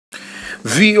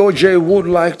VOJ would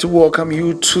like to welcome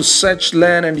you to search,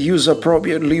 learn, and use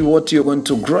appropriately what you're going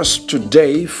to grasp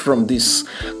today from this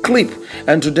clip.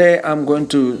 And today I'm going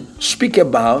to speak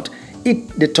about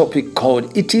the topic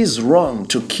called "It is wrong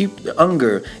to keep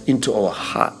anger into our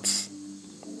hearts."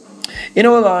 In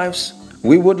our lives,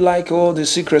 we would like all the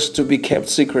secrets to be kept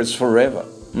secrets forever.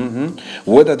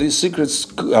 Whether these secrets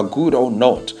are good or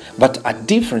not, but at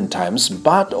different times,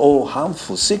 bad or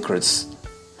harmful secrets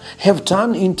have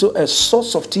turned into a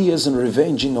source of tears and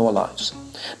revenge in our lives.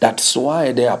 That's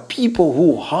why there are people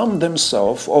who harm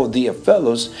themselves or their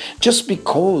fellows just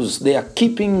because they are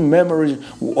keeping memory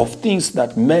of things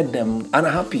that made them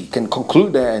unhappy. Can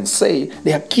conclude there and say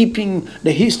they are keeping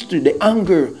the history, the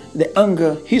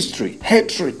anger history,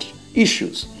 hatred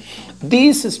issues.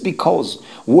 This is because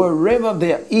wherever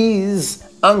there is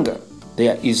anger,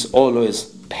 there is always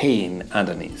pain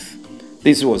underneath.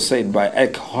 This was said by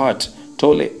Eckhart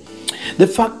Tolle. The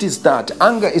fact is that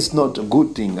anger is not a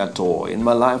good thing at all. In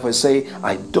my life, I say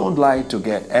I don't like to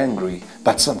get angry,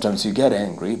 but sometimes you get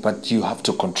angry, but you have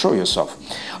to control yourself.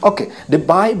 Okay, the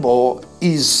Bible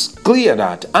is clear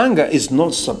that anger is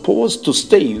not supposed to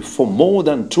stay for more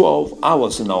than 12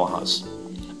 hours in our house.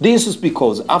 This is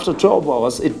because after 12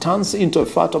 hours, it turns into a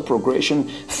fatal progression,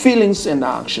 feelings and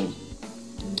action.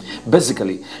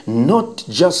 Basically, not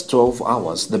just 12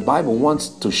 hours. The Bible wants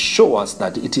to show us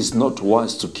that it is not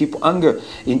wise to keep anger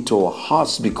into our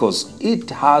hearts because it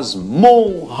has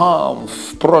more harm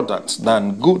products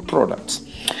than good products.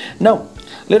 Now,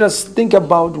 let us think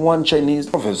about one Chinese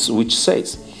proverb which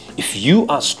says, "If you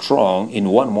are strong in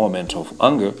one moment of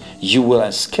anger, you will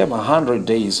escape 100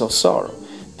 days of sorrow."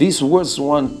 These words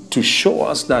want to show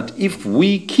us that if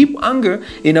we keep anger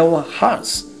in our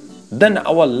hearts, then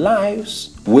our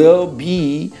lives will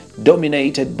be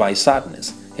dominated by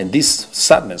sadness. And this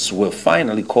sadness will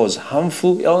finally cause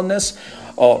harmful illness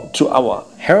or to our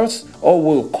health, or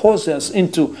will cause us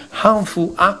into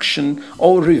harmful action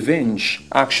or revenge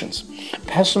actions.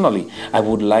 Personally, I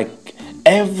would like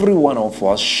every one of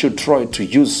us should try to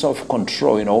use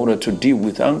self-control in order to deal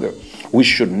with anger. We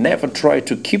should never try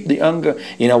to keep the anger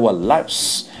in our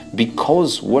lives,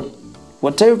 because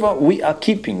whatever we are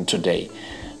keeping today,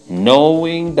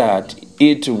 knowing that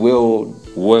it will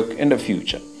work in the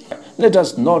future. Let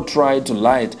us not try to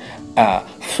light a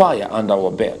fire under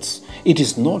our beds. It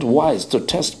is not wise to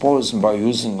test poison by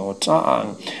using our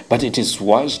tongue, but it is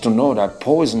wise to know that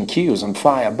poison kills and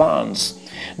fire burns.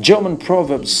 German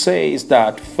proverb says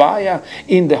that fire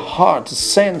in the heart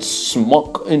sends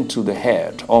smoke into the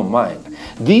head or mind.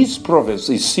 This proverb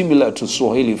is similar to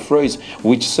Swahili phrase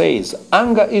which says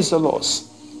anger is a loss.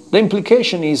 The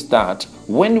implication is that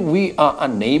when we are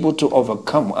unable to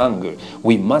overcome anger,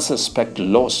 we must expect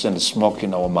loss and smoke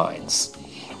in our minds.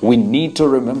 We need to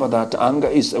remember that anger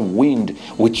is a wind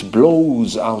which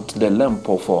blows out the lamp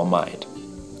of our mind.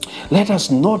 Let us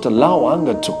not allow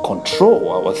anger to control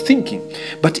our thinking,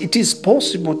 but it is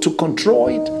possible to control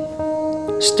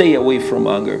it. Stay away from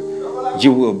anger.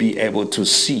 You will be able to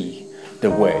see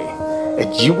the way,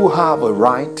 and you will have a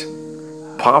right,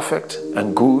 perfect,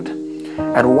 and good,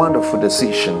 and wonderful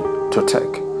decision to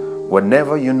take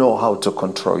whenever you know how to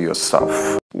control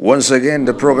yourself. Once again,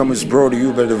 the program is brought to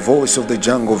you by the Voice of the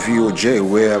Jungle VOJ,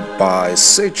 whereby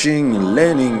searching,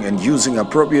 learning, and using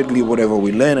appropriately whatever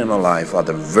we learn in our life are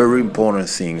the very important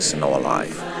things in our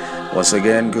life. Once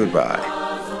again, goodbye.